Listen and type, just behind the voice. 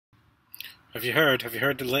Have you heard? Have you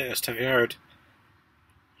heard the latest? Have you heard?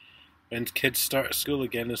 When kids start school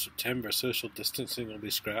again in September, social distancing will be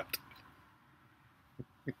scrapped.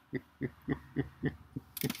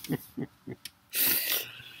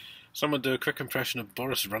 Someone do a quick impression of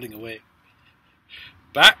Boris running away.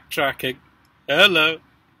 Backtracking. Hello.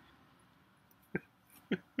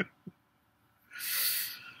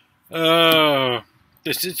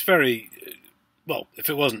 It's very... Well, if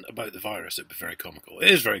it wasn't about the virus, it'd be very comical. It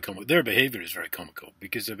is very comical. Their behaviour is very comical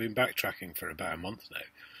because they've been backtracking for about a month now.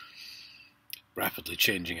 Rapidly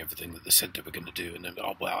changing everything that they said they were going to do, and then,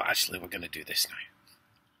 oh, well, actually, we're going to do this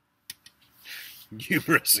now.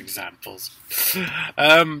 Numerous examples.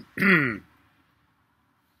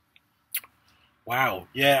 Wow,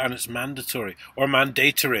 yeah, and it's mandatory. Or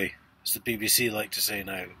mandatory, as the BBC like to say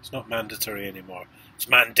now. It's not mandatory anymore. It's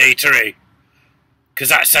mandatory. Because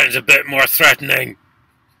that sounds a bit more threatening.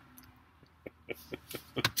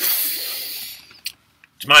 It's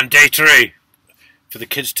mandatory for the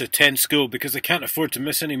kids to attend school because they can't afford to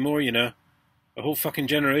miss any more, you know. A whole fucking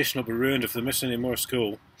generation will be ruined if they miss any more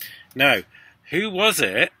school. Now, who was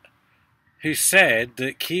it who said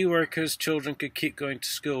that key workers' children could keep going to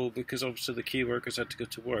school because obviously the key workers had to go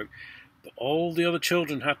to work, but all the other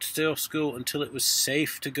children had to stay off school until it was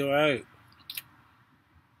safe to go out?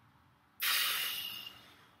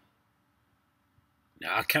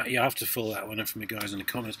 Now, I can't. You have to fill that one in for me, guys, in the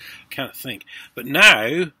comments. I can't think. But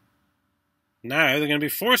now they're going to be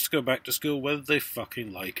forced to go back to school whether they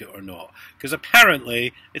fucking like it or not. Because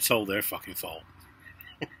apparently, it's all their fucking fault.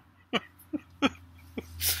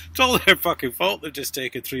 It's all their fucking fault. They've just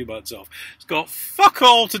taken 3 months off. It's got fuck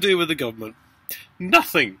all to do with the government.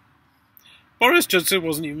 Nothing. Boris Johnson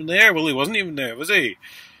wasn't even there. Well, he wasn't even there, was he?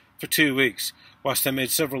 For 2 weeks, whilst they made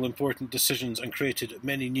several important decisions and created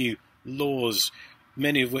many new laws,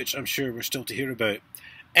 many of which I'm sure we're still to hear about.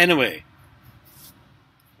 Anyway,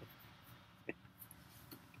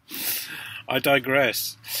 I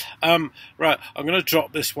digress. Right, I'm going to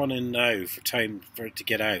drop this one in now for time for it to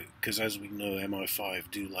get out, because as we know, MI5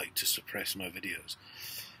 do like to suppress my videos.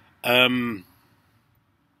 I've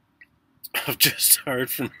just heard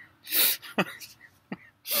from...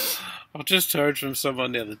 I've just heard from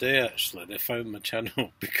someone the other day, actually. They found my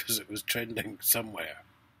channel because it was trending somewhere.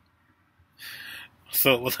 I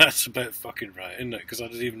thought, well, that's about fucking right, isn't it? Because I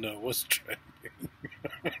didn't even know it was trending.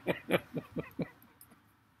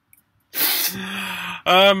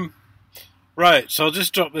 Right, so I'll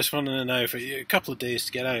just drop this one in now for a couple of days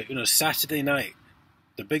to get out. You know, Saturday night,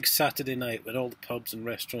 the big Saturday night when all the pubs and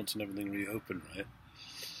restaurants and everything reopen, right?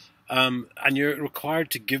 And you're required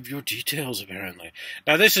to give your details, apparently.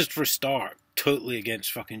 Now, this is, for a start, totally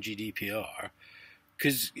against fucking GDPR,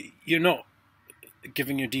 because you're not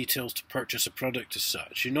giving your details to purchase a product as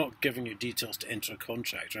such. You're not giving your details to enter a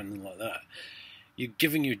contract or anything like that. You're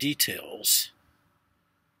giving your details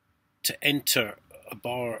to enter a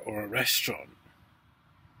bar or a restaurant.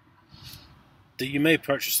 That you may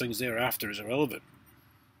purchase things thereafter is irrelevant.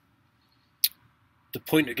 The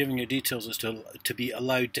point of giving your details is to be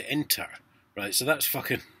allowed to enter, right? So that's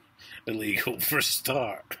fucking illegal for a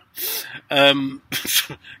start, because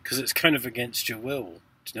it's kind of against your will.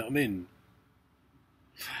 Do you know what I mean?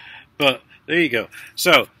 But there you go.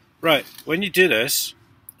 So, right, when you do this,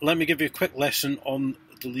 let me give you a quick lesson on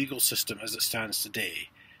the legal system as it stands today.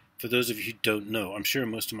 For those of you who don't know, I'm sure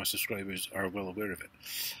most of my subscribers are well aware of it.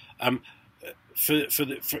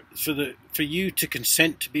 For you to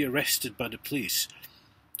consent to be arrested by the police,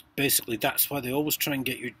 basically that's why they always try and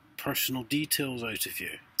get your personal details out of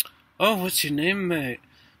you. Oh, what's your name, mate?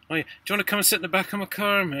 Oh, yeah. Do you want to come and sit in the back of my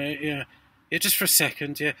car, mate? Yeah, just for a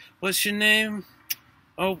second. Yeah, what's your name?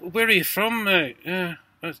 Oh, where are you from, mate? Yeah.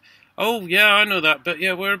 Oh, yeah, I know that, but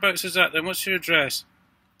yeah, whereabouts is that then? What's your address?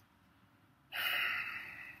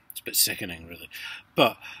 It's a bit sickening, really.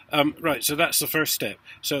 But, right, so that's the first step.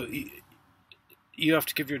 So you have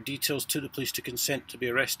to give your details to the police to consent to be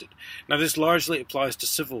arrested. Now, this largely applies to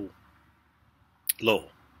civil law.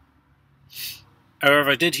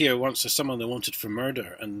 However, I did hear once of someone they wanted for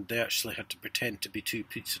murder, and they actually had to pretend to be 2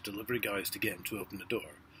 pizza delivery guys to get him to open the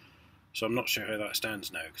door. So I'm not sure how that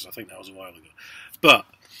stands now, because I think that was a while ago. But,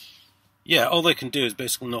 yeah, all they can do is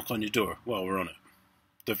basically knock on your door while we're on it.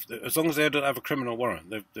 As long as they don't have a criminal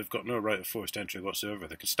warrant, they've got no right of forced entry whatsoever.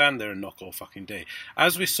 They can stand there and knock all fucking day.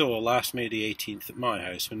 As we saw last May the 18th at my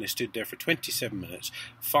house, when they stood there for 27 minutes,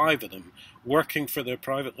 5 of them, working for their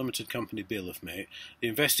private limited company bailiff mate, the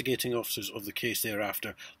investigating officers of the case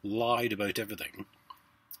thereafter lied about everything.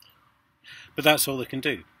 But that's all they can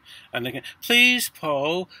do. And they can, please,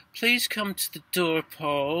 Paul, please come to the door,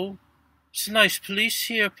 Paul. It's a nice police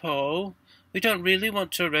here, Paul. We don't really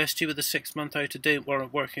want to arrest you with a 6-month out-of-date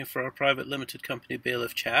warrant working for our private limited company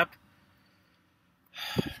bailiff chap.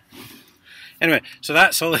 Anyway, so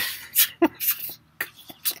that's all.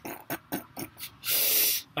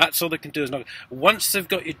 That's all they can do. Is not. Once they've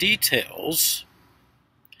got your details,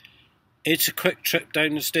 it's a quick trip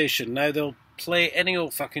down the station. Now they'll play any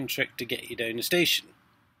old fucking trick to get you down the station.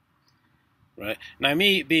 Right? Now,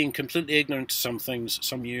 me being completely ignorant to some things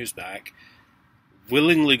some years back,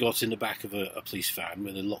 willingly got in the back of a police van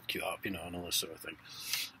where they lock you up, and all this sort of thing.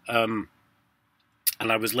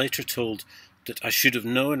 And I was later told that I should have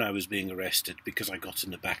known I was being arrested because I got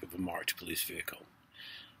in the back of a marked police vehicle.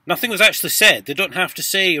 Nothing was actually said. They don't have to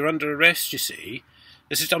say you're under arrest, you see.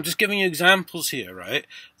 I'm just giving you examples here, right?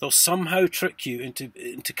 They'll somehow trick you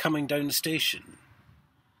into coming down the station.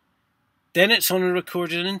 Then it's on a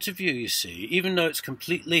recorded interview, you see, even though it's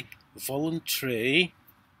completely voluntary.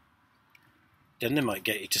 Then they might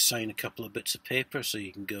get you to sign a couple of bits of paper so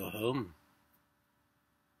you can go home.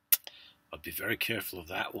 I'd be very careful of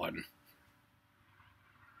that one.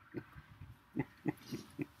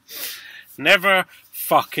 Never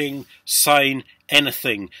fucking sign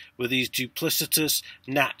anything with these duplicitous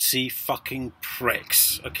Nazi fucking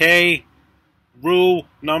pricks, okay? Rule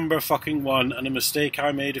number fucking 1, and a mistake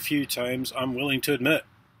I made a few times, I'm willing to admit.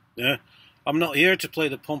 Yeah? I'm not here to play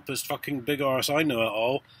the pompous fucking big arse I know it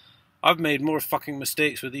all. I've made more fucking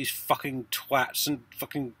mistakes with these fucking twats than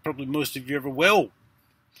fucking probably most of you ever will.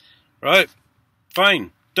 Right?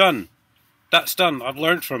 Fine. Done. That's done. I've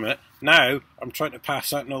learned from it. Now, I'm trying to pass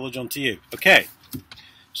that knowledge on to you. Okay.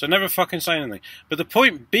 So never fucking sign anything. But the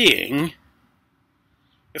point being,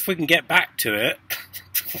 if we can get back to it,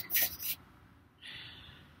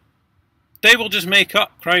 they will just make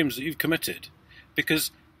up crimes that you've committed. Because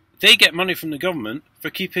they get money from the government for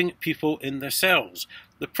keeping people in their cells.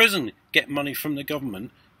 The prison get money from the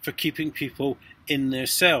government for keeping people in their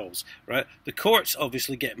cells. Right? The courts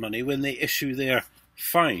obviously get money when they issue their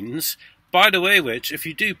fines. By the way, which, if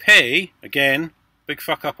you do pay, again, big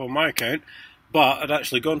fuck up on my account, but I'd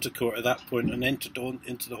actually gone to court at that point and entered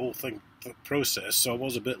into the whole thing process, so I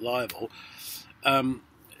was a bit liable.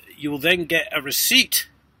 You will then get a receipt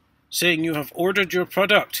saying you have ordered your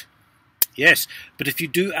product. Yes, but if you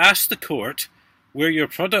do ask the court where your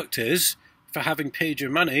product is for having paid your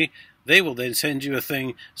money, they will then send you a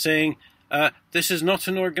thing saying, this is not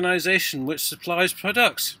an organisation which supplies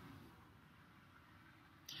products.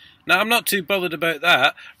 Now, I'm not too bothered about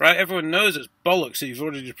that, right? Everyone knows it's bollocks that you've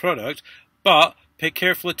ordered your product, but pay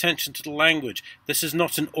careful attention to the language. This is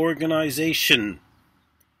not an organisation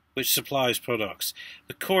which supplies products.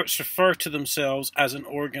 The courts refer to themselves as an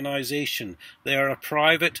organisation. They are a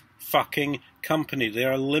private fucking company. They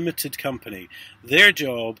are a limited company. Their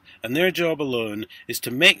job, and their job alone, is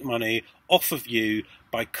to make money off of you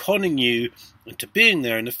by conning you into being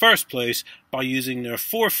there in the first place by using their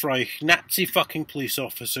Fourth Reich Nazi fucking police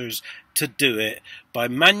officers to do it, by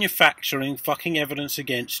manufacturing fucking evidence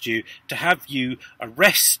against you to have you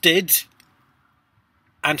arrested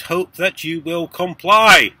and hope that you will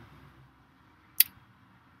comply.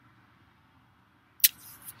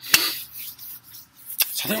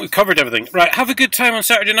 So I think we've covered everything. Right, have a good time on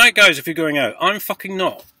Saturday night, guys, if you're going out. I'm fucking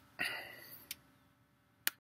not.